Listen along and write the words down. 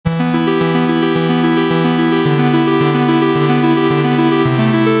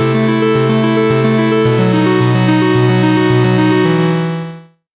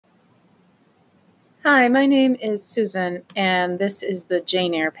Hi, my name is Susan, and this is the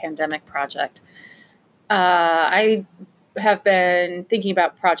Jane Eyre Pandemic Project. I have been thinking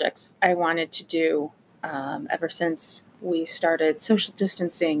about projects I wanted to do ever since we started social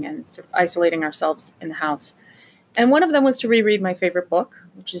distancing and sort of isolating ourselves in the house. And one of them was to reread my favorite book,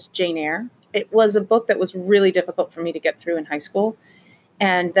 which is Jane Eyre. It was a book that was really difficult for me to get through in high school.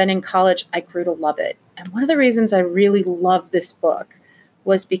 And then in college, I grew to love it. And one of the reasons I really love this book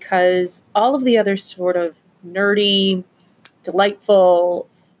was because all of the other sort of nerdy, delightful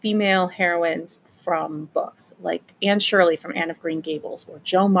female heroines from books, like Anne Shirley from Anne of Green Gables or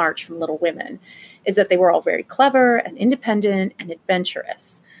Jo March from Little Women, is that they were all very clever and independent and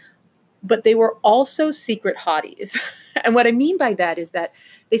adventurous. But they were also secret hotties. And what I mean by that is that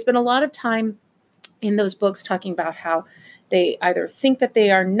they spent a lot of time in those books talking about how they either think that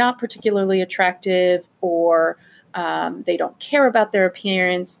they are not particularly attractive or they don't care about their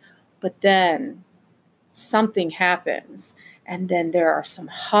appearance, but then something happens. And then there are some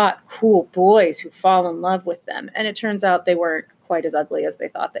hot, cool boys who fall in love with them. And it turns out they weren't quite as ugly as they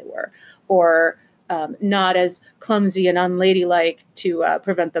thought they were, or not as clumsy and unladylike to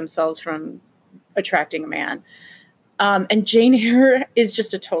prevent themselves from attracting a man. And Jane Eyre is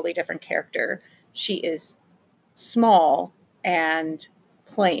just a totally different character. She is small and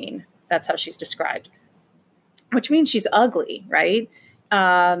plain. That's how she's described, which means she's ugly, right?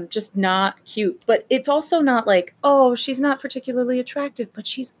 Just not cute. But it's also not like, oh, she's not particularly attractive, but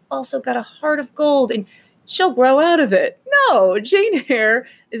she's also got a heart of gold and she'll grow out of it. No, Jane Eyre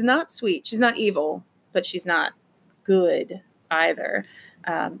is not sweet. She's not evil, but she's not good either.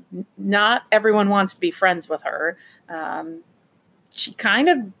 Not everyone wants to be friends with her. She kind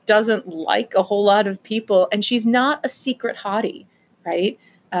of doesn't like a whole lot of people, and she's not a secret hottie, right?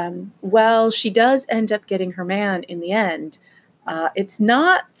 Well, she does end up getting her man in the end. It's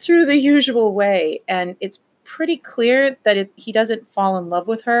not through the usual way, and it's pretty clear that he doesn't fall in love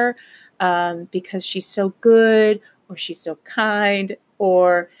with her because she's so good, or she's so kind,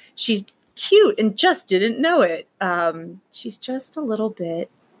 or she's cute and just didn't know it. She's just a little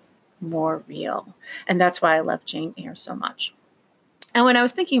bit more real, and that's why I love Jane Eyre so much. And when I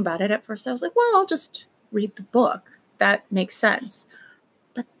was thinking about it at first, I was like, well, I'll just read the book. That makes sense.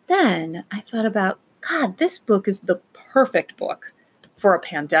 But then I thought about, God, this book is the perfect book for a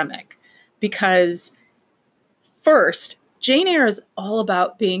pandemic. Because first, Jane Eyre is all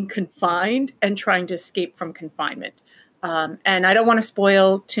about being confined and trying to escape from confinement. And I don't want to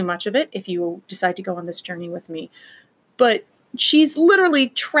spoil too much of it if you decide to go on this journey with me. But she's literally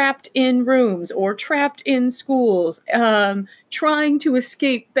trapped in rooms or trapped in schools, trying to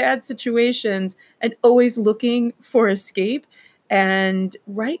escape bad situations and always looking for escape. And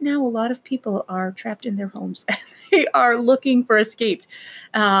right now, a lot of people are trapped in their homes and they are looking for escape.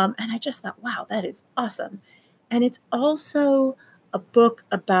 And I just thought, wow, that is awesome. And it's also a book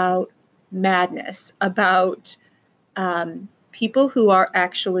about madness, about people who are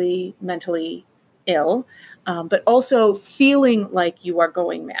actually mentally ill, but also feeling like you are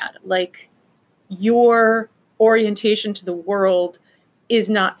going mad, like your orientation to the world is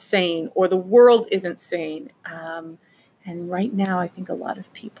not sane or the world isn't sane. And right now, I think a lot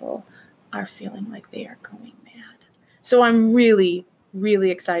of people are feeling like they are going mad. So I'm really, really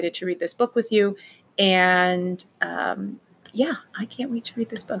excited to read this book with you. And yeah, I can't wait to read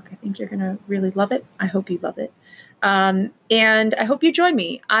this book. I think you're going to really love it. I hope you love it. And I hope you join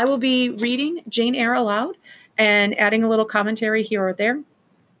me. I will be reading Jane Eyre aloud and adding a little commentary here or there.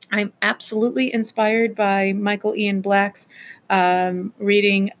 I'm absolutely inspired by Michael Ian Black's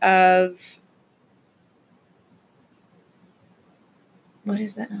reading of, what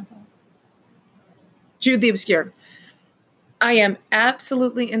is that novel? Jude the Obscure. I am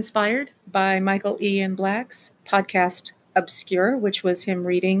absolutely inspired by Michael Ian Black's podcast Obscure, which was him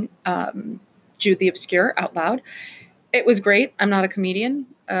reading Jude the Obscure out loud. It was great. I'm not a comedian,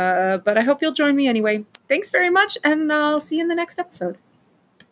 but I hope you'll join me anyway. Thanks very much, and I'll see you in the next episode.